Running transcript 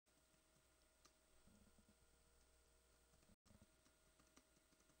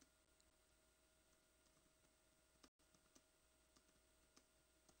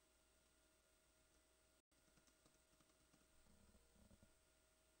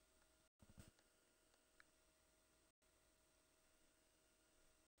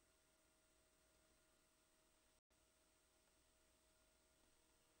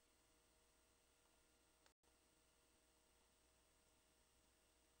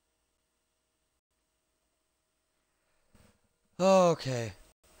Okay,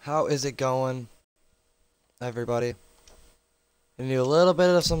 how is it going, everybody? Gonna do a little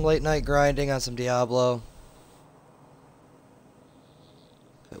bit of some late night grinding on some Diablo.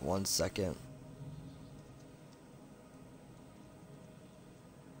 Wait 1 second.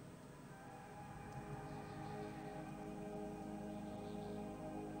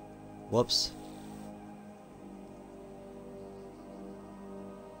 Whoops.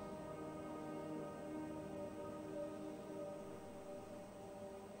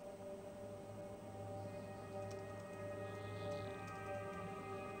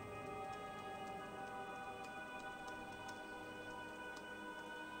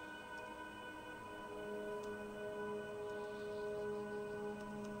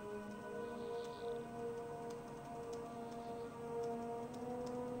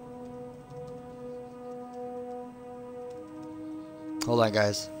 Hold on,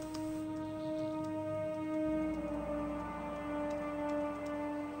 guys.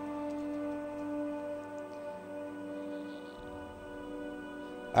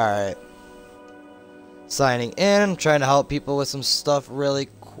 Alright. Signing in, trying to help people with some stuff really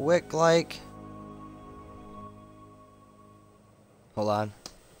quick, like. Hold on.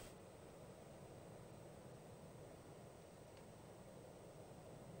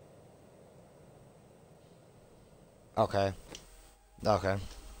 Okay. Okay.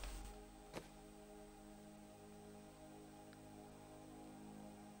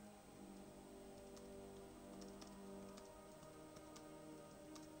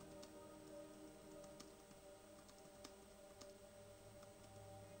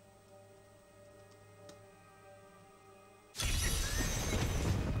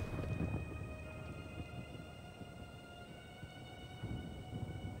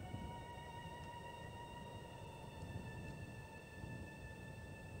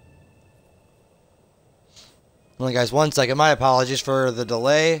 Only guys, 1 second. My apologies for the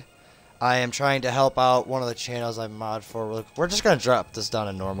delay. I am trying to help out one of the channels I mod for. We're just gonna drop this down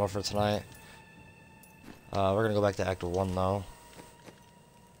to normal for tonight. We're gonna go back to Act 1 though.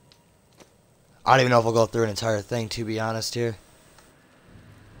 I don't even know if we'll go through an entire thing, to be honest here.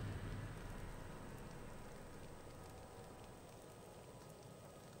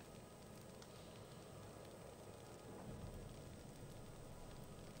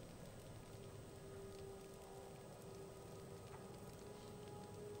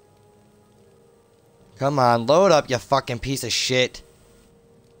 Come on, load up, you fucking piece of shit.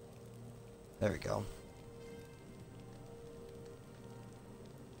 There we go.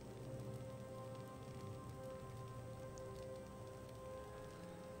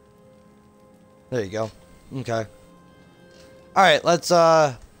 There you go. Okay. Alright, let's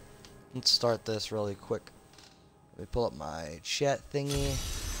start this really quick. Let me pull up my chat thingy.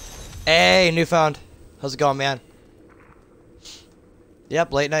 Hey, Newfound. How's it going, man?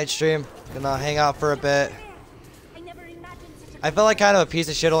 Yep, late night stream. Gonna hang out for a bit. I felt like kind of a piece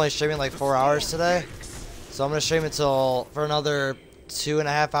of shit only streaming like 4 hours today. So I'm gonna stream until for another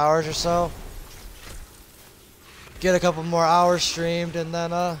 2.5 hours or so. Get a couple more hours streamed and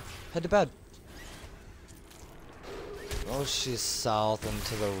then head to bed. Oh, she's south and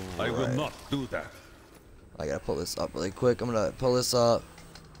to the right. I will not do that. I gotta pull this up really quick. I'm gonna pull this up.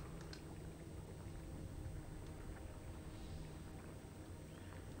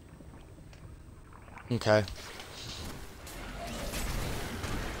 Okay.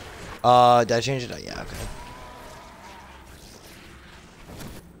 Did I change it? Yeah, okay.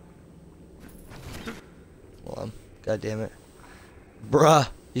 Hold on. God damn it. Bruh,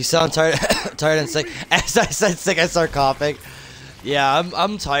 you sound tired tired and sick. As I said sick, I start coughing. Yeah,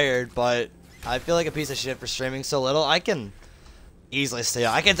 I'm tired, but I feel like a piece of shit for streaming so little. I can easily stay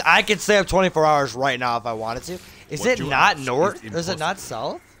up. I can stay up 24 hours right now if I wanted to. Is it not north? Or is it not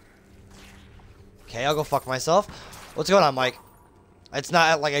south? Okay, I'll go fuck myself. What's going on, Mike? It's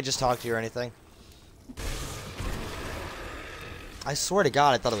not like I just talked to you or anything. I swear to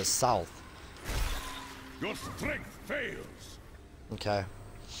God, I thought it was south. Your strength fails. Okay.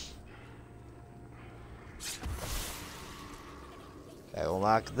 Okay, we'll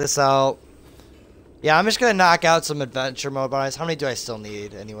knock this out. Yeah, I'm just gonna knock out some adventure mode bounties. How many do I still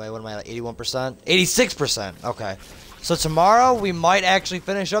need anyway? What am I at? 81%? 86%. Okay. So tomorrow we might actually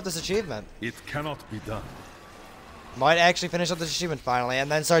finish up this achievement. It cannot be done. Might actually finish up this achievement finally,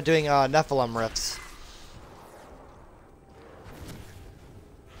 and then start doing Nephilim rifts.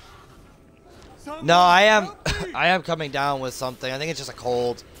 No, I am coming down with something. I think it's just a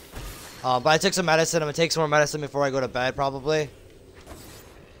cold. But I took some medicine. I'm gonna take some more medicine before I go to bed, probably.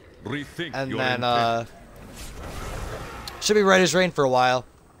 Rethink And your then intent. should be right as rain for a while.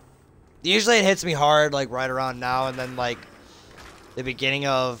 Usually it hits me hard like right around now, and then like the beginning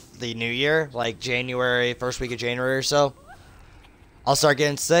of the new year, like January, first week of January or so, I'll start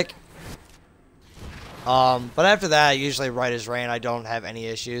getting sick. But after that, usually right as rain, I don't have any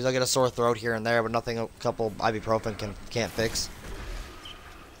issues. I'll get a sore throat here and there, but nothing a couple ibuprofen can't fix.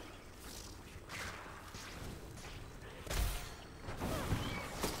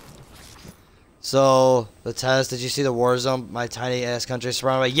 So, the test, did you see the war zone my tiny ass country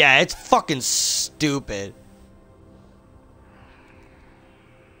surrounded by? Yeah, it's fucking stupid.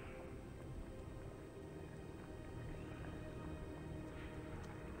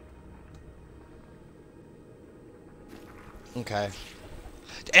 Okay.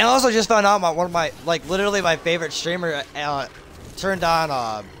 And I also just found out one of my, like, literally my favorite streamer turned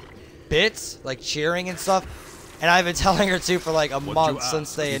on bits, like cheering and stuff. And I've been telling her to for like a month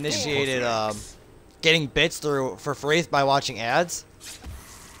since they initiated getting bits through for free by watching ads.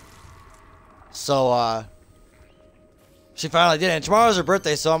 So she finally did it. And tomorrow's her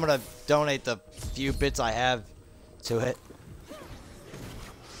birthday, so I'm gonna donate the few bits I have to it.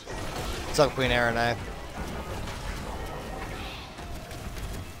 What's up, Queen Aaron?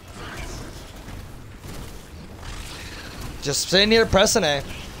 Just sitting here pressing A.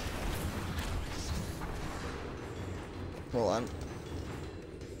 Hold on.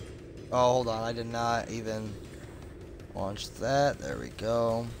 Oh, hold on. I did not even launch that. There we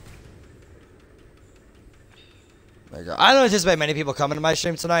go. There we go. I don't anticipate many people coming to my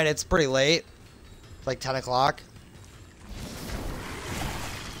stream tonight. It's pretty late. It's like 10 o'clock.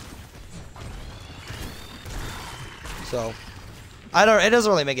 So, it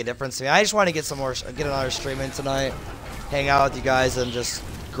doesn't really make a difference to me. I just want to get another stream in tonight. Hang out with you guys and just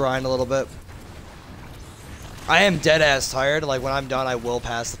grind a little bit. I am dead ass tired. Like, when I'm done, I will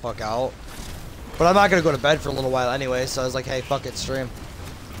pass the fuck out. But I'm not gonna go to bed for a little while anyway, so I was like, hey, fuck it, stream.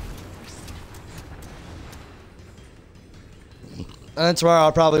 And then tomorrow,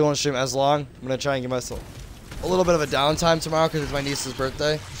 I probably won't stream as long. I'm gonna try and give myself a little bit of a downtime tomorrow because it's my niece's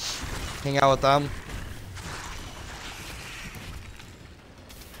birthday. Hang out with them.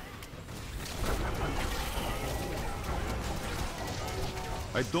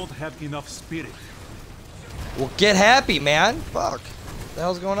 I don't have enough spirit. Well, get happy, man. Fuck. What the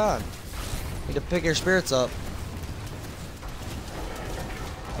hell's going on? Need to pick your spirits up.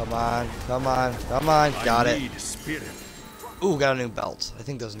 Come on, come on, come on. Got it. Spirit. Ooh, got a new belt. I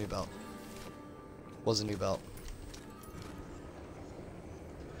think that was a new belt. Was a new belt.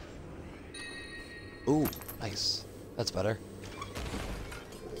 Ooh, nice. That's better.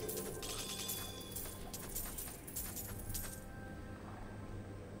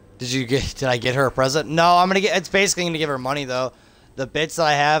 Did I get her a present? No, it's basically gonna give her money though. The bits that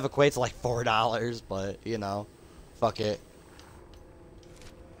I have equate to like $4, but you know, fuck it.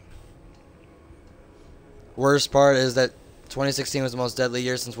 Worst part is that 2016 was the most deadly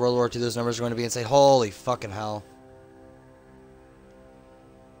year since World War II. Those numbers are going to be insane. Holy fucking hell.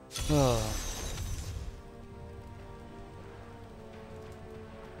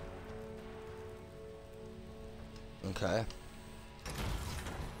 Okay.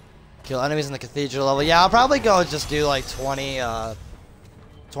 Kill enemies in the cathedral level. Yeah, I'll probably go just do like 20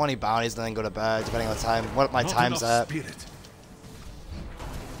 bounties and then go to bed, depending on what my time's at.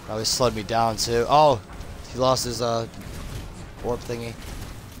 Probably slowed me down too. Oh, he lost his orb thingy.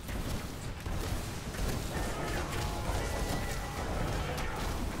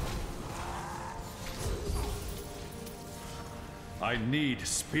 I need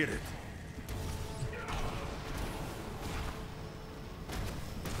spirit.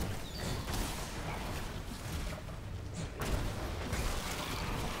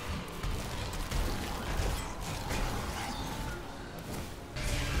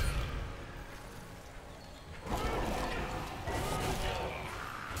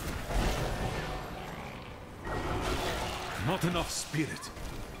 Not enough spirit.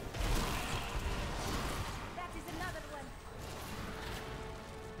 That is another one.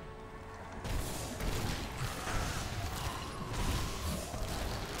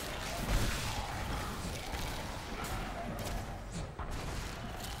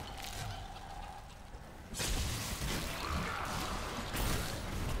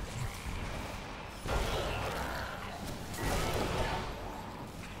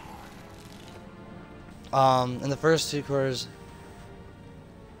 In the first 2 quarters.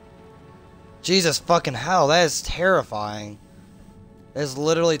 Jesus fucking hell, that is terrifying. That is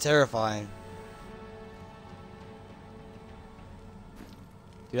literally terrifying.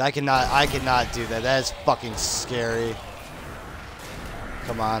 Dude, I cannot do that. That is fucking scary.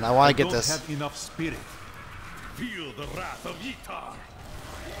 Come on, I want to get this. I don't have enough spirit. Feel the wrath of Ytar.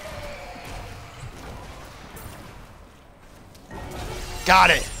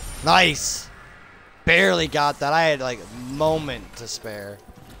 Got it. Nice. Barely got that. I had like a moment to spare.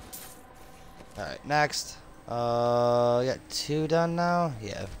 Alright, next. We got 2 done now?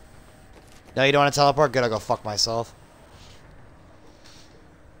 Yeah. No, you don't want to teleport? Good, I'll go fuck myself.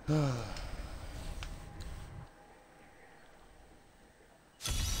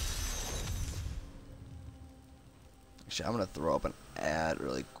 Actually, I'm gonna throw up an ad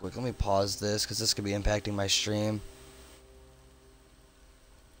really quick. Let me pause this because this could be impacting my stream.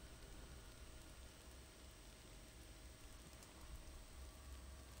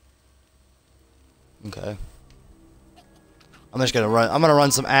 Okay. I'm just gonna run. I'm gonna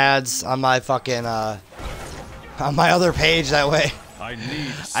run some ads on my fucking on my other page. That way, I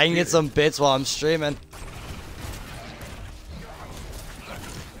can get some bits while I'm streaming.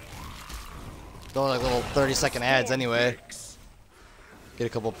 Going like little 30-second ads anyway. Get a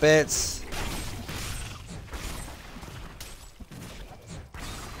couple bits.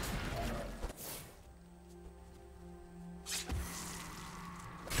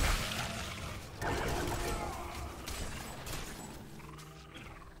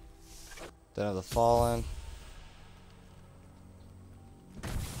 Den of the Fallen.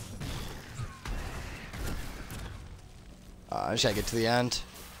 I just gotta get to the end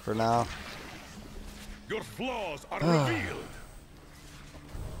for now. Your flaws are revealed.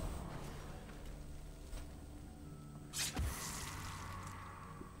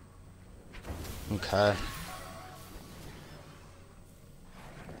 Okay.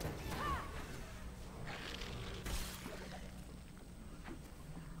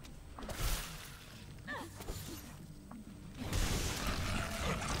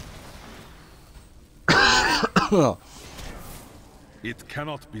 It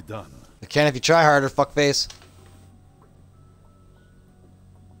cannot be done. You can if you try harder, fuckface.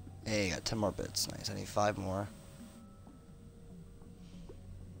 Hey, got 10 more bits. Nice. I need 5 more.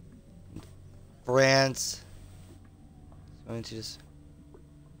 France. Going to just.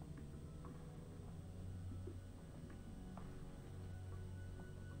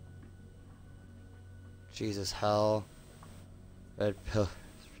 Jesus hell. Red pill.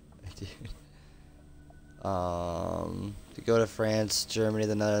 Dude. To go to France, Germany,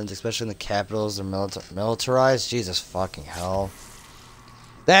 the Netherlands, especially in the capitals, they're militarized. Jesus fucking hell.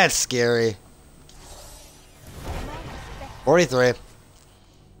 That's scary. 43.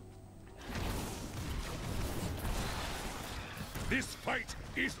 This fight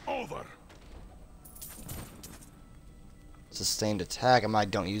is over. Sustained attack. I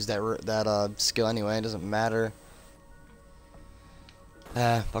don't use that skill anyway. It doesn't matter.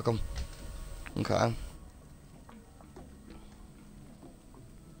 Fuck 'em. Okay.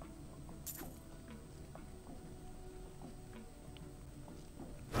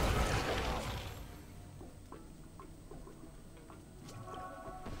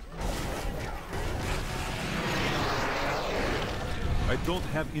 I don't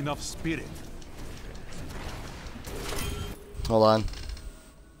have enough spirit. Hold on.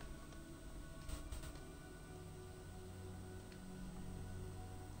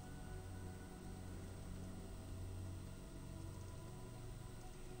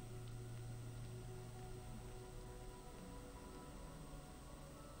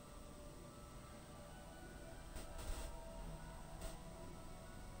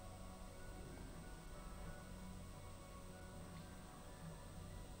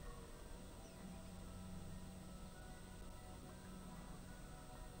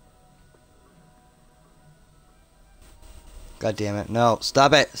 God damn it. No,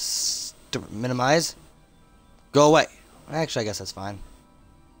 stop it. Minimize. Go away. Actually, I guess that's fine.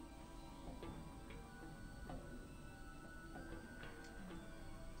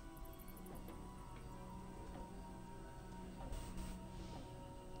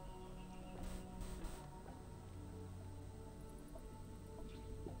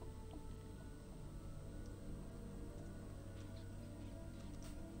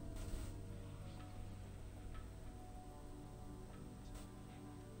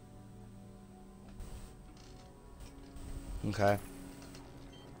 Okay.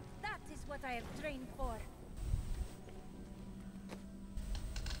 That is what I have trained for.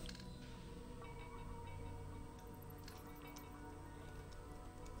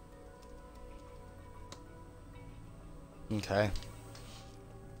 Okay.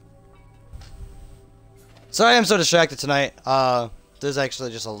 Sorry I'm so distracted tonight. There's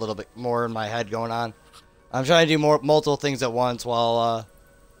actually just a little bit more in my head going on. I'm trying to do multiple things at once while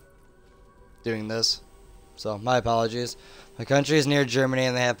doing this. So, my apologies. My country is near Germany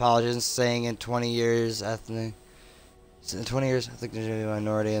and they have politicians saying in 20 years ethnic. In 20 years, I think there's going to be a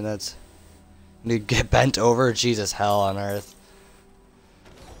minority and that's. You get bent over? Jesus hell on earth.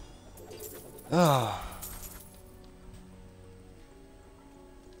 Oh.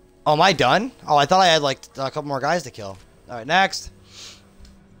 Oh, am I done? Oh, I thought I had like a couple more guys to kill. All right, next.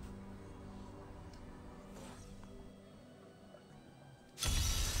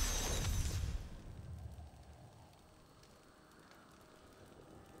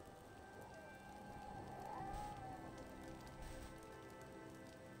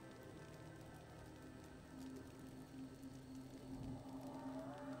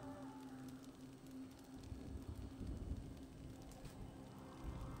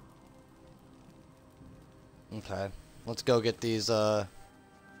 Okay, let's go get these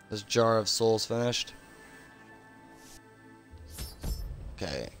this jar of souls finished.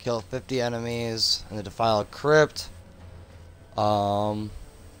 Okay, kill 50 enemies in the defiled crypt. And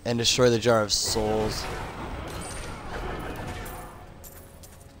destroy the jar of souls.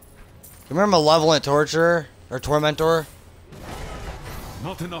 Remember malevolent torturer or tormentor?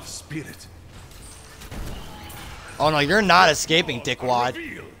 Not enough spirit. Oh no, you're not escaping, dickwad.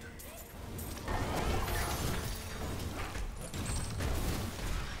 Revealed.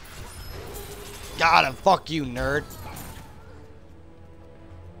 Got him. Fuck you, nerd.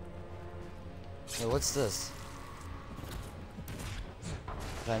 Hey, what's this?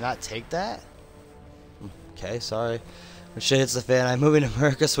 Did I not take that? Okay, sorry. When shit hits the fan, I'm moving to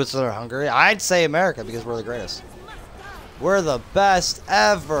America, Switzerland, or Hungary. I'd say America because we're the greatest. We're the best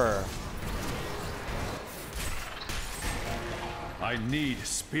ever. I need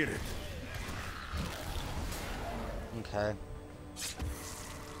spirit. Okay.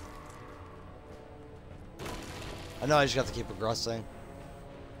 I know I just have to keep progressing.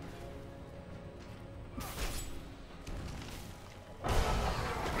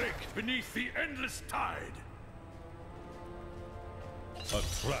 Break beneath the endless tide. A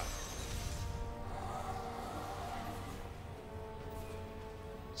trap.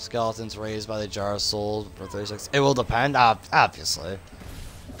 Skeletons raised by the jar of souls for 36. It will depend, obviously.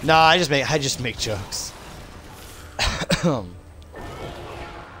 No, I just make jokes.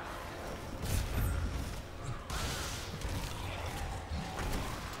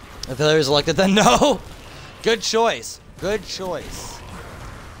 If Hillary's elected, then no. Good choice. Good choice.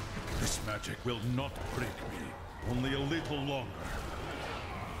 This magic will not break me. Only a little longer.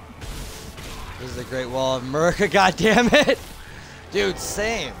 This is the Great Wall of America. God damn it, dude.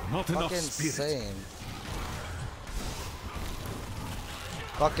 Same. Not enough Fucking spirit. same.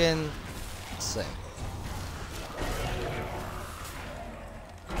 Fucking same.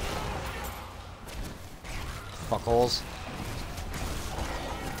 Fuckholes.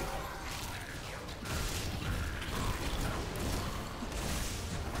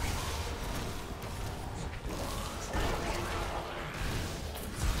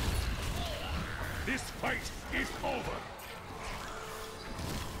 This fight is over.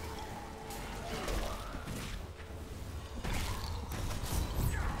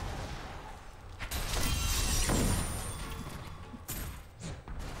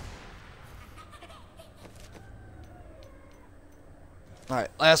 Alright,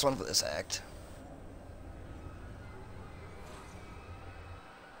 last one for this act.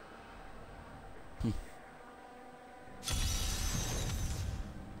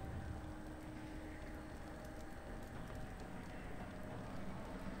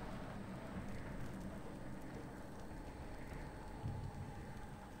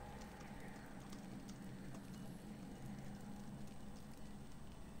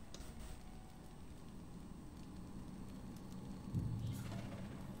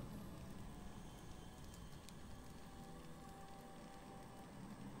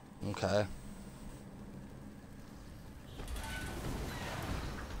 Okay.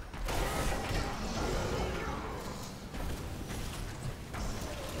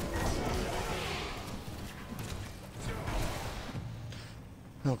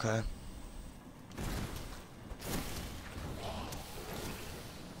 Okay.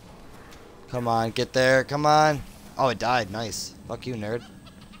 Come on, get there. Come on. Oh, it died. Nice. Fuck you, nerd.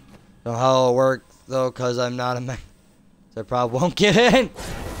 Know how it'll work, though, because I'm not a man. So I probably won't get in.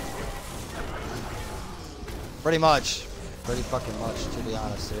 Pretty much. Pretty fucking much, to be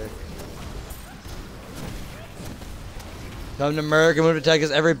honest here. Come to America, move to Texas.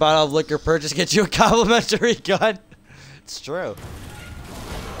 Every bottle of liquor purchase gets you a complimentary gun. It's true.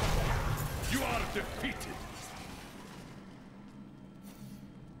 You are defeated.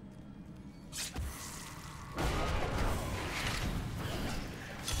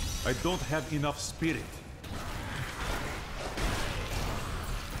 I don't have enough spirit.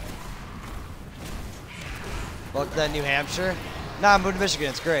 Fuck that New Hampshire. Nah, move to Michigan.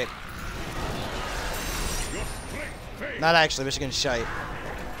 It's great. Your strength fades. Not actually. Michigan's shite.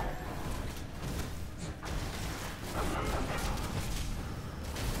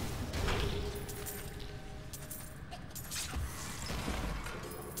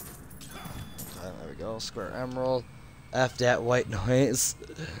 go. Square emerald. F that white noise.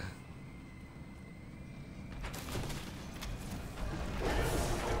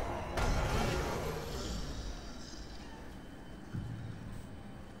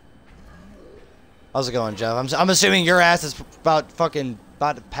 How's it going, Jeff? I'm assuming your ass is about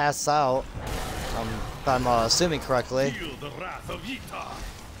to pass out. If I'm assuming correctly. Feel the wrath of Yita.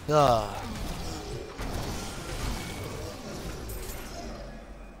 Ugh.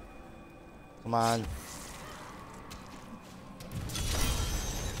 Come on.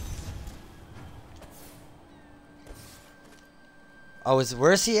 Oh,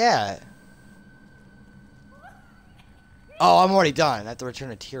 where's he at? Oh, I'm already done. I have to return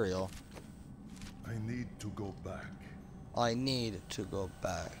material. I need to go back. I need to go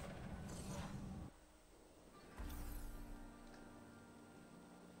back.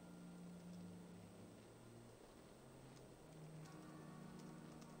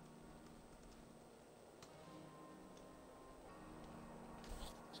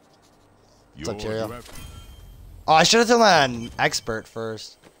 What's up, Cheerio? Oh, I should have done an expert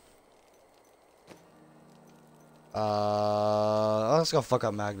first. Let's go fuck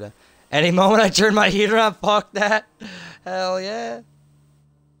up Magda. Any moment I turn my heater on, fuck that. Hell yeah.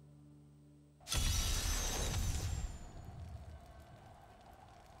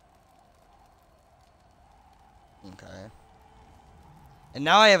 Okay. And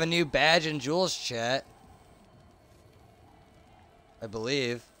now I have a new badge in Jules chat. I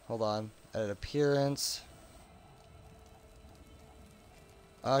believe. Hold on. Edit appearance.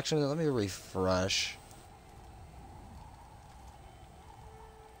 Actually, let me refresh.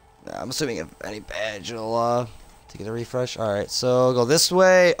 Nah, I'm assuming if any badge will to get a refresh. Alright, so go this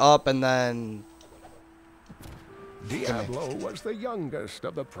way, up, and then Diablo was the youngest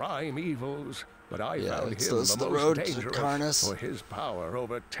of the prime evils, but I found him the the road most to dangerous, Carnus. for his power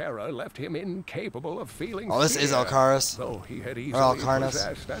over terror left him incapable of feeling Oh, this fear, is Alcaris. though he had Or easily Alcarnus.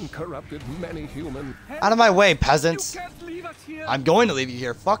 possessed and corrupted many humans. Out of my way, peasants. You can't leave us here. I'm going to leave you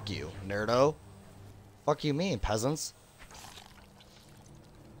here. Fuck you, nerdo. Fuck you mean, peasants.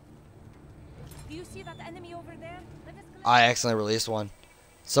 Do you see that enemy over there? Let us collect I accidentally released one.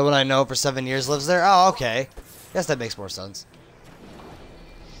 Someone I know for 7 years lives there? Oh, okay. Guess that makes more sense.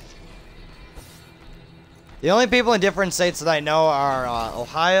 The only people in different states that I know are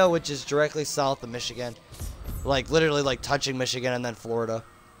Ohio, which is directly south of Michigan. Like, literally, like, touching Michigan, and then Florida.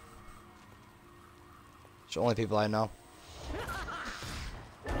 It's the only people I know.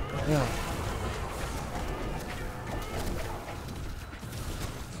 Yeah.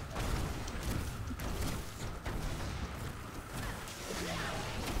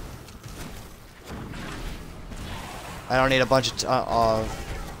 I don't need a bunch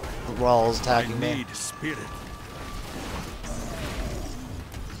of walls attacking me. I need spirit.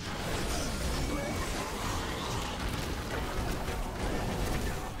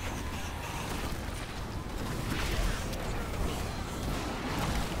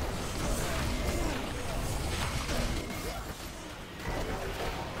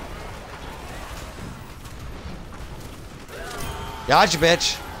 Gotcha,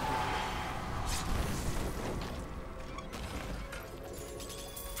 bitch.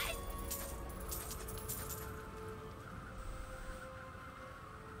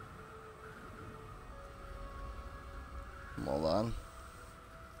 Hold on.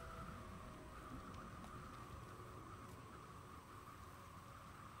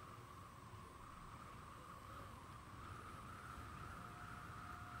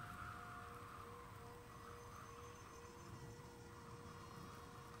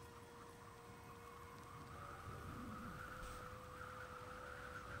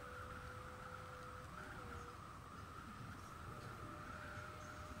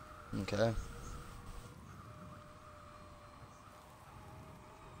 Okay.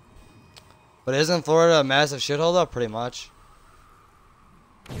 But isn't Florida a massive shithole though? Pretty much.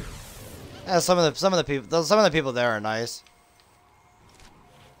 Yeah, some of the people there are nice.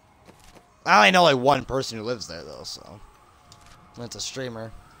 I only know like one person who lives there though, so it's a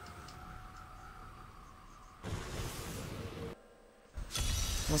streamer.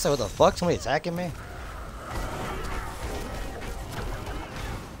 I'm gonna say, what the fuck? Somebody attacking me?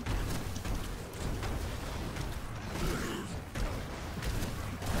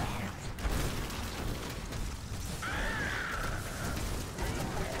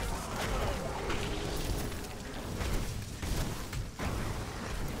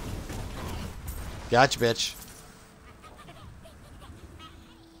 Gotcha, bitch.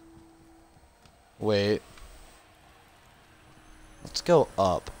 Wait. Let's go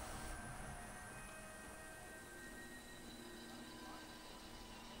up.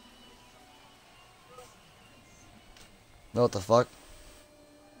 No, what the fuck?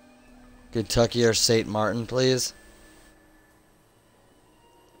 Kentucky or St. Martin, please.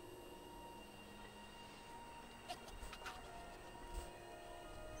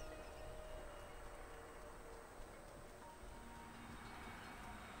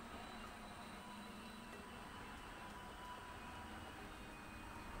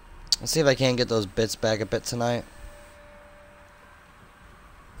 Let's see if I can get those bits back a bit tonight.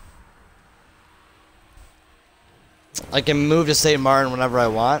 I can move to St. Martin whenever I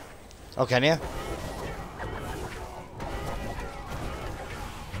want. Oh, can you?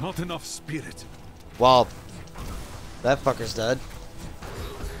 Not enough spirit. Well, that fucker's dead.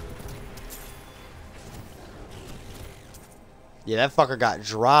 Yeah, that fucker got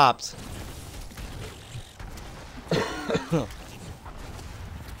dropped.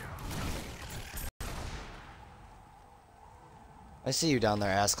 I see you down there,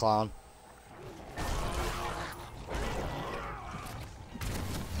 ass clown.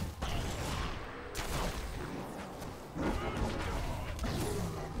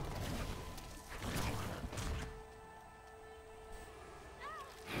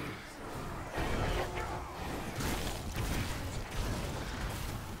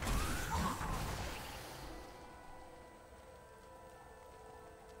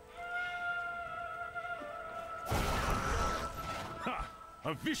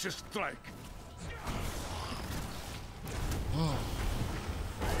 A vicious strike.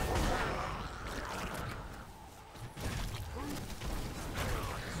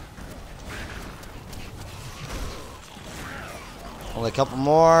 Only a couple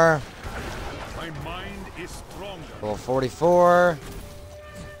more. My mind is stronger. Level 44.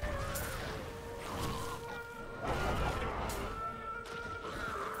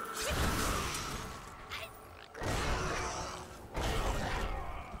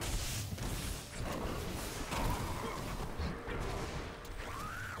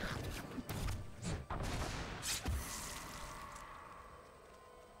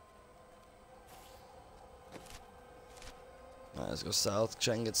 Alright, let's go south.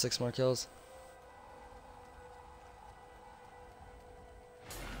 Try and get 6 more kills.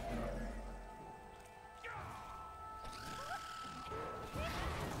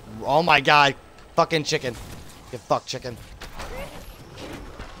 Oh my god. Fucking chicken. Get fucked, chicken.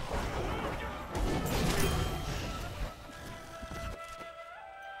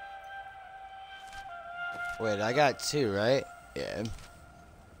 Wait, I got 2, right? Yeah.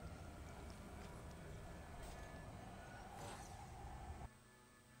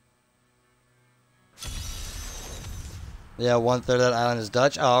 Yeah, 1/3 of that island is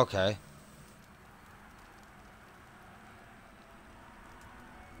Dutch. Oh, okay.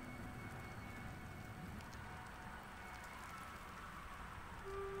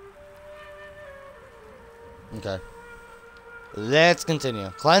 Okay. Let's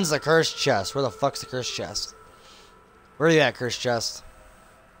continue. Cleanse the cursed chest. Where the fuck's the cursed chest? Where are you at, cursed chest?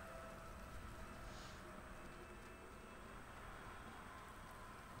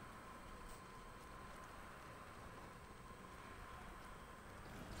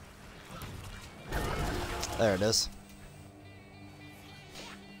 There it is.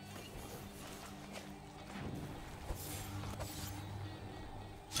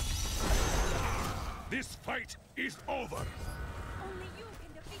 This fight is over. Only you can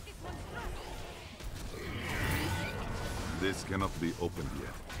defeat this monstrosity. This cannot be opened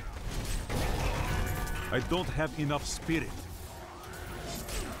yet. I don't have enough spirit.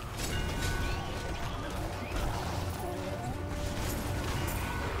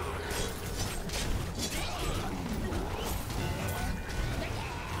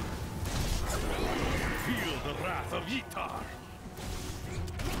 Feel the wrath of Yitar.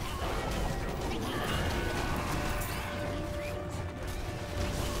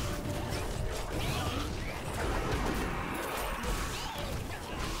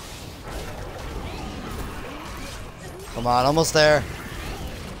 Come on, almost there.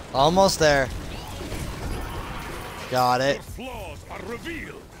 Almost there. Got it. Your flaws are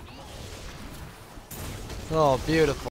revealed. Oh, beautiful.